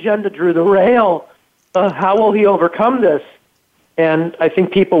 Known Agenda drew the rail. How will he overcome this? And I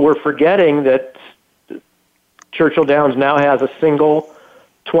think people were forgetting that Churchill Downs now has a single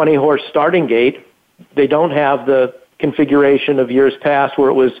 20-horse starting gate. They don't have the configuration of years past where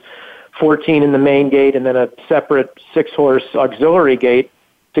it was 14 in the main gate and then a separate 6-horse auxiliary gate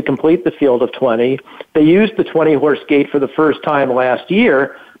to complete the field of 20. They used the 20-horse gate for the first time last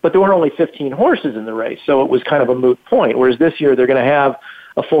year, but there were only 15 horses in the race, so it was kind of a moot point, whereas this year they're going to have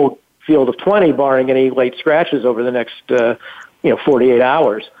a full field of 20, barring any late scratches over the next 48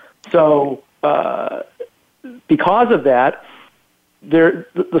 hours. So because of that,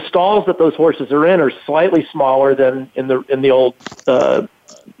 the stalls that those horses are in are slightly smaller than in the old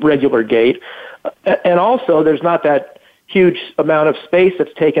regular gate, and also there's not that huge amount of space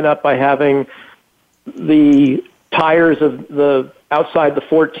that's taken up by having the tires of the outside the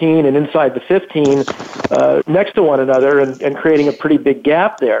 14 and inside the 15 next to one another and creating a pretty big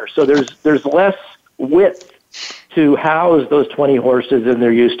gap there. So there's less width to house those 20 horses than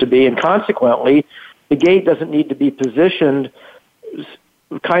there used to be, and consequently, the gate doesn't need to be positioned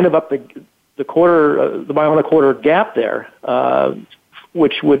kind of up the mile and a quarter gap there,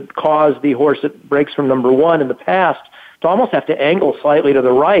 which would cause the horse that breaks from number 1 in the past to almost have to angle slightly to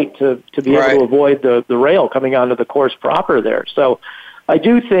the right to be able to avoid the rail coming onto the course proper there. So I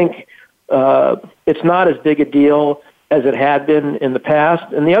do think it's not as big a deal as it had been in the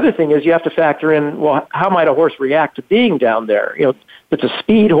past. And the other thing is you have to factor in, well, how might a horse react to being down there? If it's a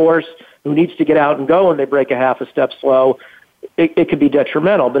speed horse who needs to get out and go and they break a half a step slow, it could be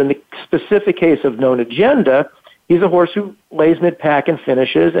detrimental. But in the specific case of Known Agenda, he's a horse who lays mid-pack and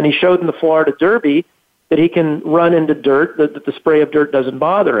finishes, and he showed in the Florida Derby that he can run into dirt, that the spray of dirt doesn't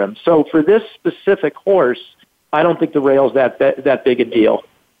bother him. So for this specific horse, I don't think the rail's that big a deal.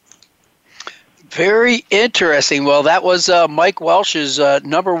 Very interesting. Well, that was Mike Welsh's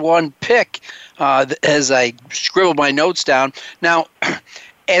number 1 pick as I scribbled my notes down. Now,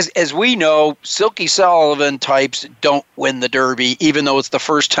 as we know, Silky Sullivan types don't win the Derby, even though it's the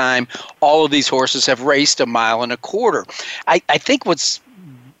first time all of these horses have raced a mile and a quarter. I think what's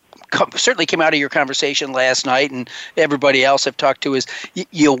certainly came out of your conversation last night and everybody else I've talked to is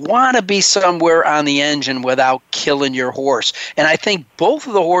you want to be somewhere on the engine without killing your horse. And I think both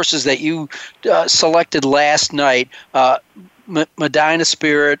of the horses that you selected last night, Medina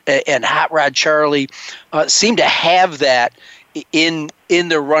Spirit and Hot Rod Charlie, seem to have that in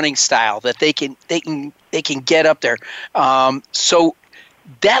their running style, that they can get up there. So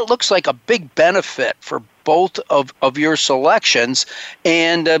that looks like a big benefit for both of your selections.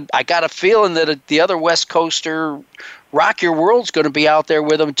 And I got a feeling that the other West Coaster, Rock Your World's going to be out there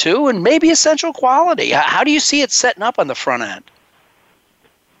with them too, and maybe Essential Quality. How do you see it setting up on the front end?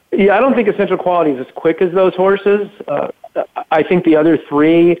 Yeah, I don't think Essential Quality is as quick as those horses. I think the other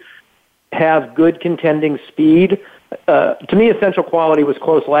three have good contending speed. To me, Essential Quality was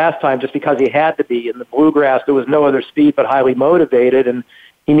close last time just because he had to be. In the Bluegrass, there was no other speed but highly motivated, and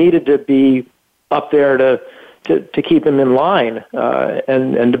he needed to be up there to keep him in line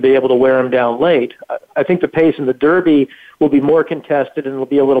and to be able to wear him down late. I think the pace in the Derby will be more contested and will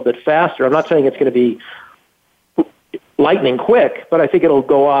be a little bit faster. I'm not saying it's going to be lightning quick, but I think it'll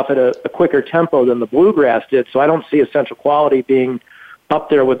go off at a quicker tempo than the Bluegrass did, so I don't see Essential Quality being up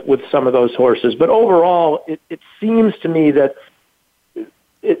there with some of those horses. But overall, it seems to me that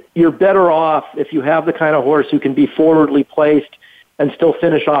you're better off if you have the kind of horse who can be forwardly placed and still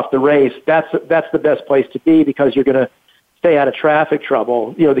finish off the race. That's the best place to be because you're going to stay out of traffic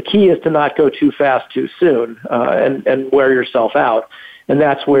trouble. You know, the key is to not go too fast too soon and wear yourself out. And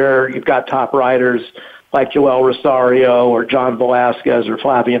that's where you've got top riders like Joel Rosario or John Velasquez or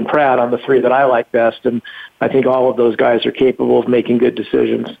Flavien Prat on the three that I like best. And I think all of those guys are capable of making good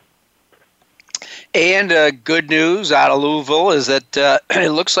decisions. And good news out of Louisville is that it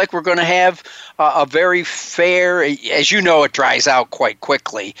looks like we're going to have a very fair, as you know, it dries out quite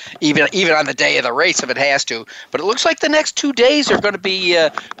quickly, even on the day of the race if it has to. But it looks like the next 2 days are going to be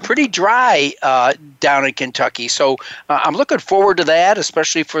pretty dry down in Kentucky. So I'm looking forward to that,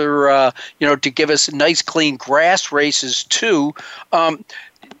 especially for, to give us nice, clean grass races too.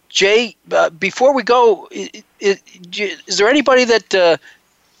 Jay, before we go, is there anybody that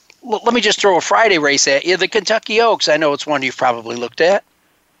let me just throw a Friday race at you. The Kentucky Oaks, I know it's one you've probably looked at.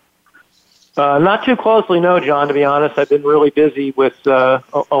 Not too closely, no, John, to be honest. I've been really busy with a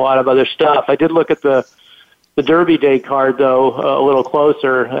lot of other stuff. I did look at the Derby Day card, though, a little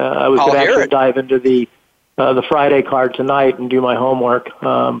closer. I was going to actually dive into the Friday card tonight and do my homework.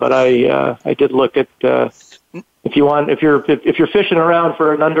 But I did look at if you're fishing around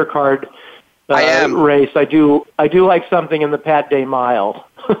for an undercard race, I do like something in the Pat Day Mile.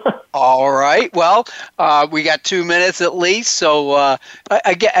 All right. Well, we got 2 minutes at least. So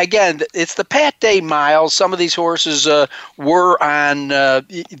again, it's the Pat Day Mile. Some of these horses were on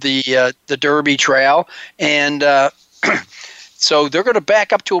the Derby Trail, and so they're going to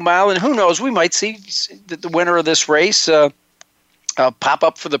back up to a mile. And who knows? We might see the winner of this race pop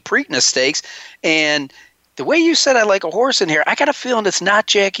up for the Preakness Stakes. And the way you said I like a horse in here, I got a feeling it's not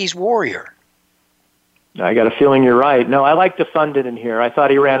Jackie's Warrior. I got a feeling you're right. No, I like Defunded in here. I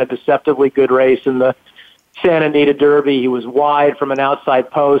thought he ran a deceptively good race in the Santa Anita Derby. He was wide from an outside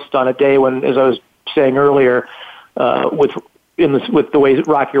post on a day when, as I was saying earlier, with the way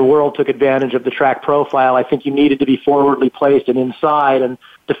Rock Your World took advantage of the track profile, I think you needed to be forwardly placed and inside, and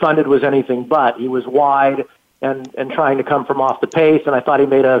Defunded was anything but. He was wide and trying to come from off the pace, and I thought he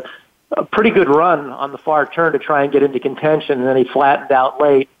made a pretty good run on the far turn to try and get into contention, and then he flattened out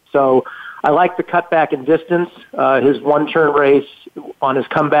late. So I like the cutback in distance. His one-turn race on his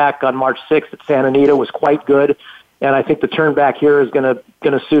comeback on March 6th at Santa Anita was quite good, and I think the turn back here is going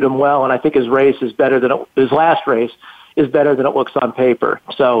to suit him well. And I think his race is better than his last race is better than it looks on paper.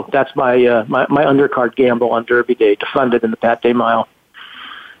 So that's my my undercard gamble on Derby Day, Defunded in the Pat Day Mile.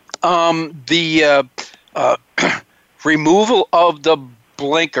 The removal of the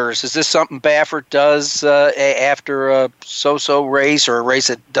blinkers, is this something Baffert does after a so-so race or a race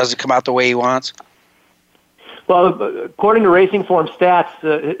that doesn't come out the way he wants? Well, according to Racing Form stats,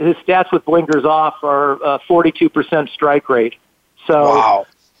 his stats with blinkers off are 42% strike rate. So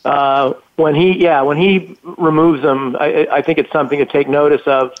wow. When he removes them, I think it's something to take notice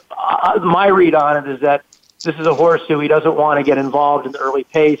of. My read on it is that this is a horse who he doesn't want to get involved in the early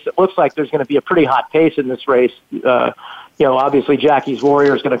pace. It looks like there's going to be a pretty hot pace in this race. Obviously Jackie's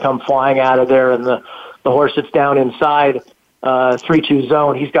Warrior is going to come flying out of there, and the horse that's down inside 3-2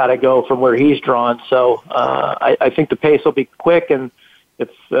 zone, he's got to go from where he's drawn. So I think the pace will be quick, and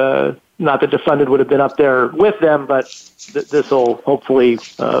it's not that Defunded would have been up there with them, but this will hopefully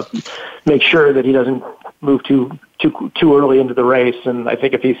make sure that he doesn't move too early into the race. And I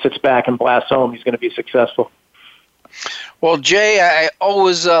think if he sits back and blasts home, he's going to be successful. Well, Jay, I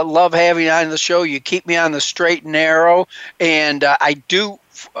always love having you on the show. You keep me on the straight and narrow. And I do,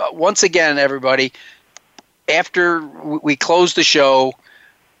 once again, everybody, after we close the show,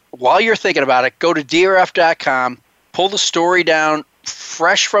 while you're thinking about it, go to DRF.com, pull the story down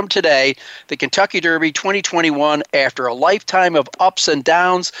fresh from today, the Kentucky Derby 2021. After a lifetime of ups and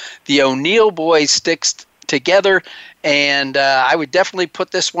downs, the O'Neill boys sticks together And I would definitely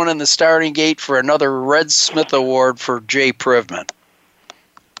put this one in the starting gate for another Red Smith Award for Jay Privman.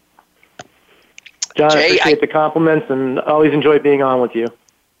 John, Jay, I appreciate the compliments and always enjoy being on with you.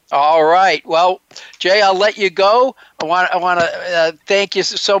 All right. Well, Jay, I'll let you go. I want to thank you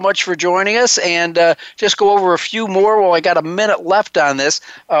so much for joining us, and just go over a few more. Well, I got a minute left on this.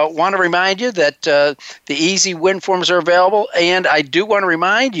 Want to remind you that the easy win forms are available, and I do want to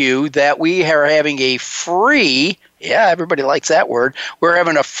remind you that we are having a free. Yeah, everybody likes that word. We're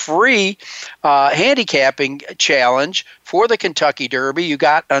having a free handicapping challenge for the Kentucky Derby. You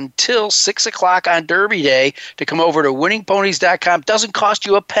got until 6 o'clock on Derby Day to come over to winningponies.com. Doesn't cost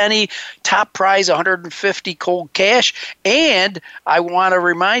you a penny. Top prize, $150 cold cash. And I want to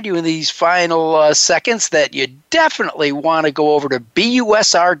remind you in these final seconds that you definitely want to go over to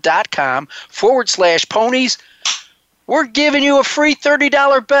busr.com/ponies. We're giving you a free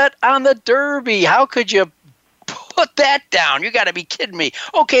 $30 bet on the Derby. How could you put that down? You got to be kidding me.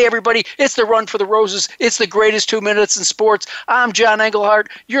 Okay, everybody, it's the Run for the Roses. It's the greatest 2 minutes in sports. I'm John Englehart.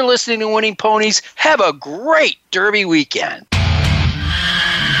 You're listening to Winning Ponies. Have a great Derby weekend.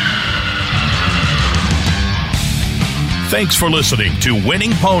 Thanks for listening to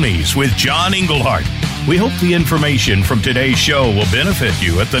Winning Ponies with John Englehart. We hope the information from today's show will benefit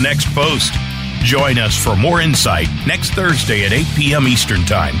you at the next post. Join us for more insight next Thursday at 8 p.m. Eastern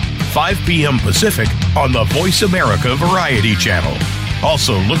Time, 5 p.m. Pacific on the Voice America Variety Channel.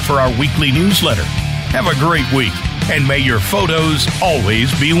 Also, look for our weekly newsletter. Have a great week, and may your photos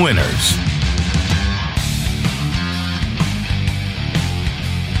always be winners.